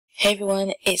Hey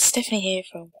everyone, it's Stephanie here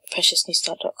from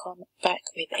PreciousNewStart.com, back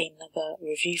with another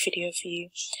review video for you.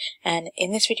 And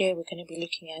in this video we're going to be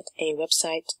looking at a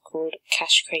website called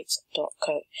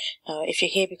CashCrates.co. Now if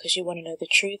you're here because you want to know the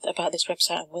truth about this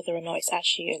website and whether or not it's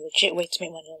actually a legit way to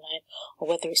make money online or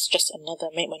whether it's just another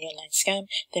make money online scam,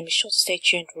 then be sure to stay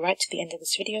tuned right to the end of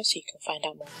this video so you can find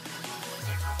out more.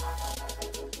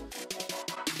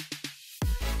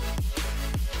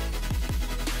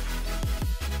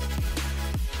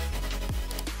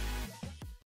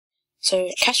 So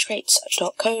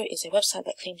CashCrates.co is a website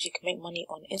that claims you can make money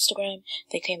on Instagram.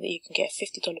 They claim that you can get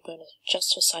a $50 bonus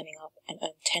just for signing up and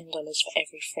earn $10 for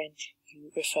every friend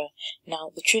you refer. Now,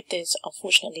 the truth is,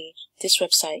 unfortunately, this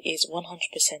website is 100%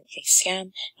 a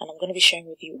scam, and I'm going to be sharing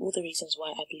with you all the reasons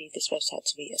why I believe this website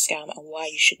to be a scam and why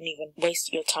you shouldn't even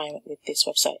waste your time with this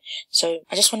website. So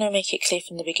I just want to make it clear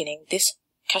from the beginning, this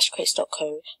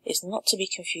CashCrates.co is not to be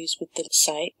confused with the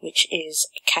site, which is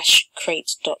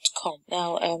CashCrates.com.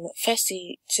 Now,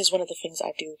 firstly, this is one of the things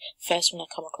I do first when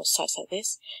I come across sites like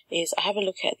this, is I have a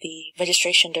look at the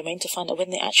registration domain to find out when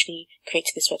they actually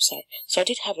created this website. So I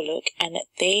did have a look, and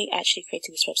they actually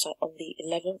created this website on the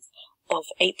 11th of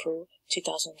April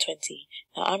 2020.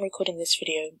 Now I'm recording this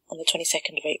video on the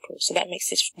 22nd of April, so that makes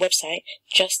this website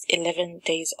just 11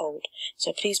 days old.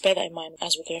 So please bear that in mind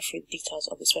as we're going through the details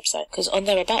of this website, because on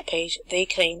their about page they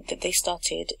claim that they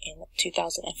started in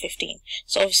 2015.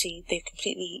 So obviously they've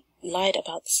completely lied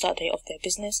about the start date of their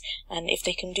business, and if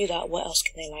they can do that, what else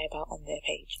can they lie about on their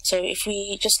page? So if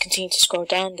we just continue to scroll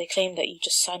down, they claim that you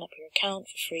just sign up your account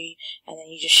for free and then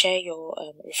you just share your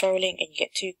referral link and you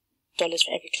get $2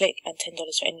 for every click and $10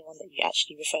 for anyone that you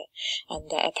actually refer, and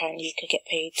apparently you can get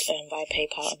paid via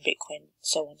PayPal and Bitcoin,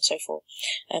 so on and so forth.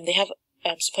 They have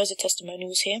supposed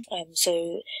testimonials here,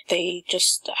 so they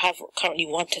just have currently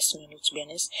one testimonial, to be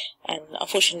honest, and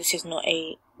unfortunately this is not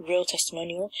a real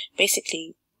testimonial.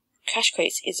 Basically,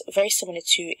 CashCrates is very similar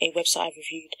to a website I've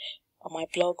reviewed on my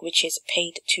blog, which is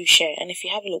Paid to Share, and if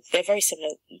you have a look, they're very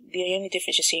similar. The only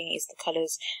difference you're seeing is the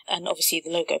colours and obviously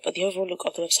the logo, but the overall look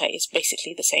of the website is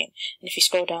basically the same. And if you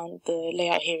scroll down, the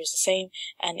layout here is the same,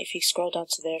 and if you scroll down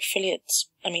to their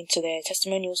to their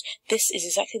testimonials, this is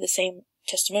exactly the same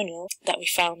testimonial that we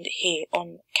found here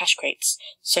on CashCrates.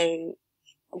 So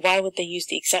why would they use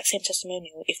the exact same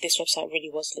testimonial if this website really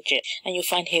was legit? And you'll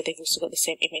find here they've also got the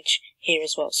same image here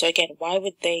as well. So again, why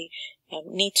would they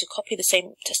need to copy the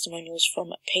same testimonials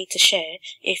from Pay to Share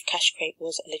if CashCrate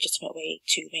was a legitimate way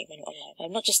to make money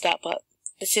online? Not just that, but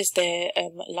this is their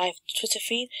live Twitter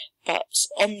feed, but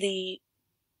on the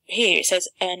here it says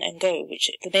Earn and Go,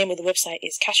 which the name of the website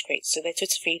is CashCrates, so their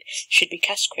Twitter feed should be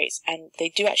CashCrates, and they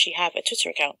do actually have a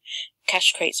Twitter account,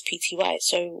 CashCrates Pty.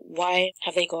 So why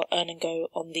have they got Earn and Go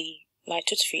on the live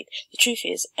Twitter feed? The truth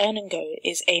is, Earn and Go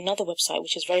is another website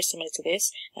which is very similar to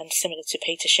this and similar to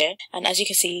Pay to Share, and as you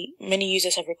can see, many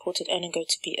users have reported Earn and Go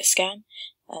to be a scam.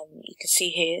 You can see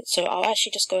here, so I'll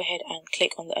actually just go ahead and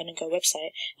click on the Earn and Go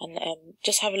website and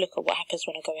just have a look at what happens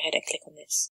when I go ahead and click on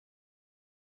this.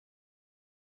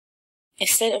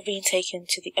 Instead of being taken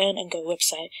to the Earn and Go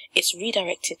website, it's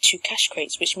redirected to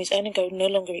CashCrates, which means Earn and Go no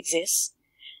longer exists.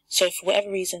 So for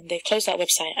whatever reason, they've closed that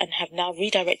website and have now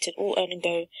redirected all Earn and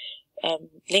Go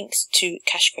links to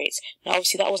CashCrates. Now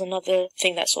obviously that was another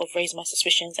thing that sort of raised my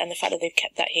suspicions, and the fact that they've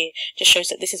kept that here just shows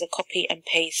that this is a copy and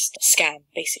paste scam,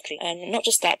 basically. And not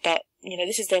just that, but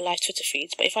this is their live Twitter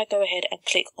feeds. But if I go ahead and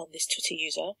click on this Twitter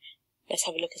user, let's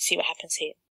have a look and see what happens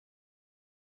here.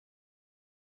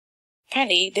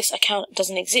 Apparently this account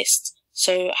doesn't exist.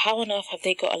 So how on earth have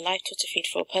they got a live Twitter feed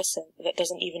for a person that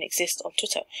doesn't even exist on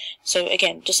Twitter? So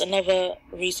again, just another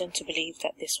reason to believe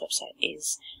that this website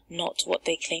is not what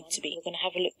they claim to be. We're going to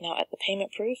have a look now at the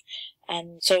payment proof.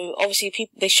 And so obviously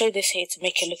they show this here to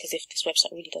make it look as if this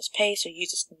website really does pay, so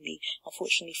users can be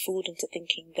unfortunately fooled into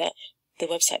thinking that the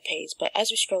website pays. But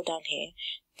as we scroll down here,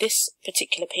 this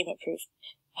particular payment proof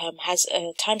has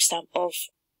a timestamp of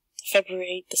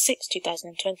February the 6th,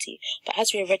 2020, but as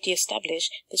we already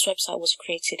established, this website was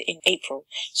created in April.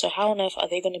 So how on earth are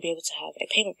they going to be able to have a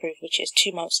payment proof which is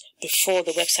 2 months before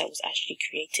the website was actually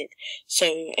created?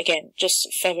 So again, just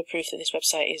further proof that this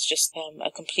website is just a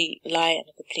complete lie and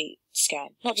a complete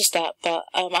scam. Not just that, but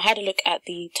I had a look at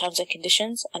the terms and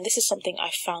conditions, and this is something I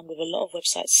found with a lot of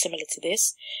websites similar to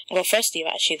this. Well, firstly,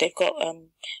 actually, they've got Earn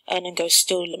and Go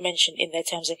still mentioned in their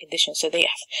terms and conditions, so they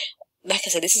have. Like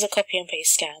I said, this is a copy and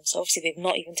paste scam, so obviously they've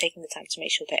not even taken the time to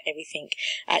make sure that everything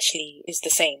actually is the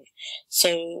same.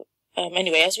 So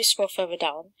anyway, as we scroll further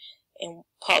down in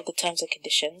part of the terms and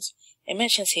conditions, it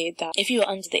mentions here that if you are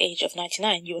under the age of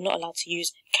 99, you are not allowed to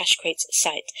use CashCrates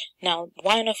site. Now,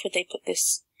 why on earth would they put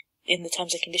this in the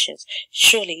terms and conditions,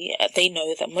 surely they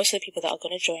know that most of the people that are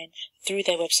going to join through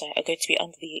their website are going to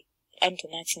be under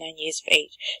 99 years of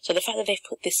age. So the fact that they've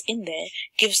put this in there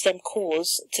gives them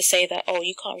cause to say that, oh,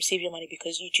 you can't receive your money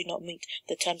because you do not meet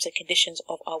the terms and conditions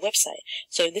of our website.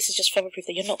 So this is just further proof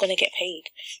that you're not going to get paid.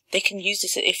 They can use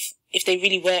this if they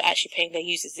really were actually paying their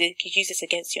users. They could use this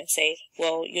against you and say,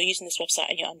 well, you're using this website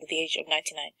and you're under the age of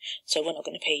 99, so we're not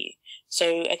going to pay you.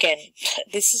 So again,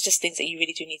 this is just things that you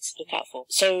really do need to look out for.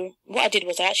 So what I did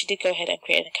was I actually did go ahead and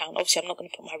create an account. Obviously, I'm not going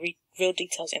to put my real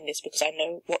details in this because I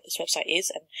know what this website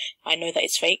is and I know that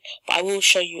it's fake, but I will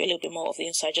show you a little bit more of the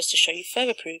inside just to show you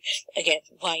further proof, again,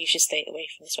 why you should stay away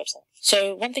from this website.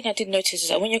 So one thing I did notice is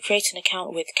that when you're creating an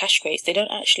account with CashCrates, they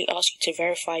don't actually ask you to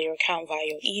verify your account via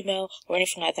your email or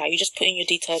anything like that. You just put in your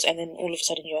details and then all of a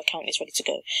sudden your account is ready to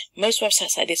go. Most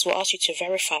websites like this will ask you to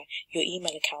verify your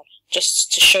email account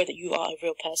just to show that you are a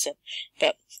real person.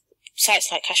 But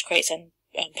sites like CashCrates and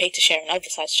Pay to Share and other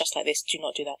sites just like this do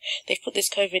not do that. They've put this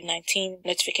COVID-19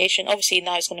 notification. Obviously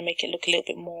now it's going to make it look a little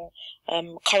bit more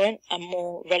current and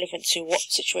more relevant to what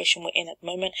situation we're in at the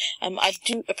moment. I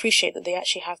do appreciate that they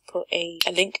actually have put a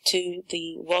link to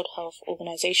the World Health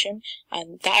Organization,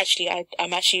 and that actually I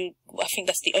think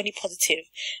that's the only positive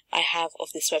I have of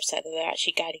this website, that they're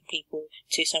actually guiding people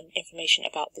to some information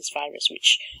about this virus,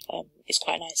 which is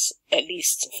quite nice, at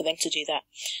least for them to do that.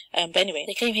 But anyway,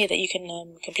 they claim here that you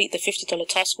can complete the $50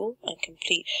 task wall and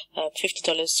complete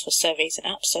 $50 for surveys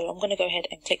and apps. So I'm going to go ahead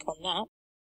and click on that.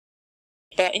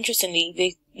 But interestingly,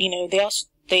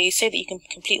 they say that you can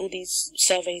complete all these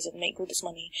surveys and make all this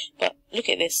money. But look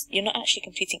at this, you're not actually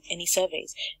completing any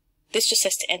surveys. This just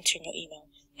says to enter in your email.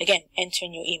 Again, enter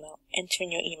in your email, enter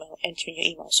in your email, enter in your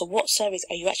email. So what surveys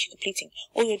are you actually completing?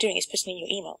 All you're doing is putting in your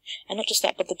email. And not just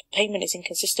that, but the payment is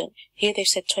inconsistent. Here they've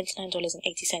said $29.80,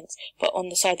 but on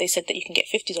the side they said that you can get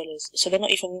 $50. So they're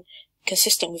not even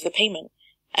consistent with the payment.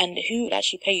 And who would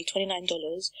actually pay you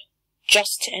 $29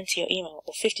 just to enter your email,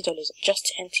 or $50 just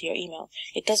to enter your email?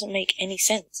 It doesn't make any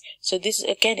sense. So this,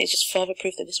 again, is just further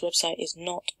proof that this website is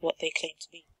not what they claim to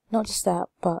be. Not just that,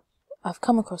 but I've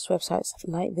come across websites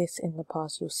like this in the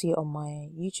past. You'll see it on my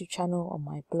YouTube channel, on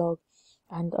my blog,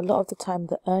 and a lot of the time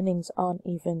the earnings aren't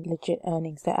even legit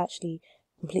earnings. They're actually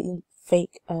completely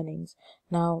fake earnings.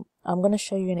 Now, I'm going to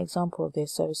show you an example of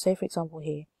this. So say, for example,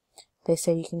 here, they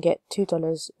say you can get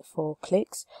 $2 for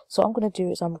clicks. So what I'm going to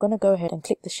do is I'm going to go ahead and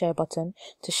click the share button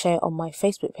to share on my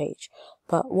Facebook page.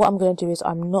 But what I'm going to do is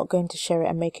I'm not going to share it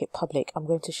and make it public. I'm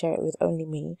going to share it with only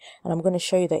me. And I'm going to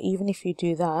show you that even if you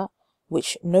do that,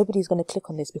 which nobody's going to click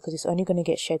on this because it's only going to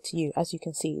get shared to you. As you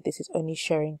can see, this is only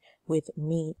sharing with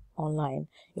me online.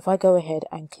 If I go ahead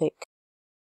and click,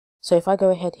 so if I go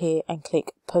ahead here and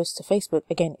click post to Facebook,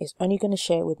 again, it's only going to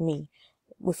share with me.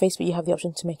 With Facebook, you have the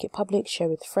option to make it public, share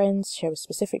with friends, share with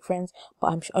specific friends, but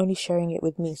I'm only sharing it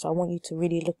with me. So I want you to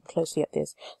really look closely at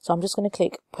this. So I'm just going to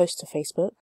click post to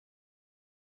Facebook.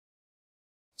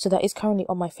 So that is currently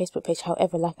on my Facebook page.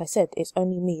 However, like I said, it's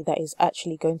only me that is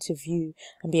actually going to view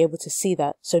and be able to see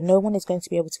that. So no one is going to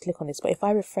be able to click on this. But if I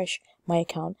refresh my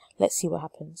account, let's see what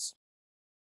happens.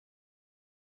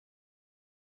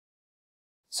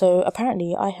 So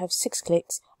apparently I have 6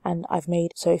 clicks and I've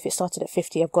made, so if it started at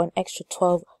 50, I've got an extra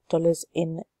 $12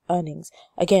 in earnings.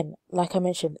 Again, like I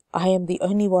mentioned, I am the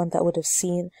only one that would have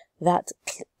seen that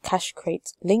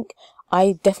CashCrates link.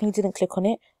 I definitely didn't click on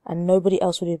it, and nobody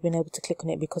else would have been able to click on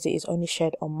it because it is only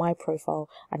shared on my profile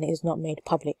and it is not made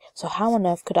public. So how on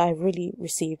earth could I have really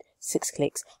received 6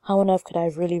 clicks? How on earth could I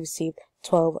have really received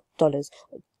 $12?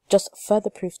 Just further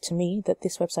proof to me that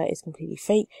this website is completely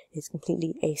fake, it's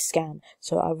completely a scam.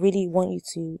 So I really want you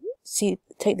to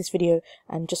take this video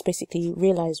and just basically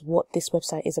realize what this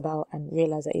website is about and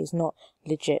realize that it is not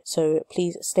legit. So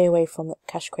please stay away from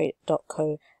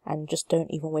cashcrate.co and just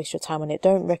don't even waste your time on it.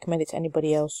 Don't recommend it to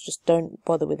anybody else. Just don't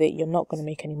bother with it. You're not going to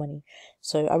make any money.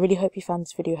 So I really hope you found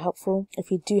this video helpful. If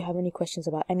you do have any questions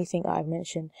about anything I've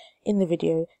mentioned in the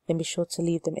video, then be sure to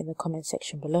leave them in the comment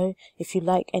section below. If you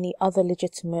like any other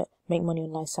legitimate make money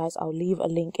online sites, I'll leave a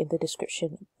link in the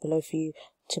description below for you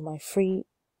to my free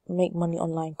make money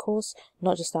online course.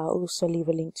 Not just that, I'll also leave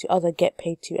a link to other get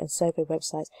paid to and survey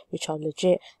websites which are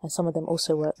legit, and some of them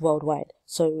also work worldwide.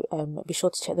 So be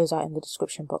sure to check those out in the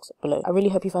description box below. I really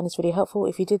hope you found this video helpful.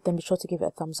 If you did, then be sure to give it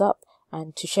a thumbs up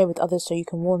and to share with others so you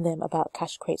can warn them about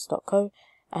cashcrates.co,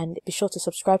 and be sure to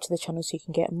subscribe to the channel so you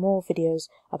can get more videos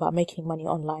about making money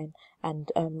online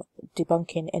and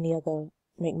debunking any other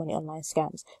make money online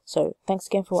scams. So thanks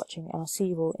again for watching, and I'll see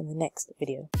you all in the next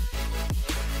video.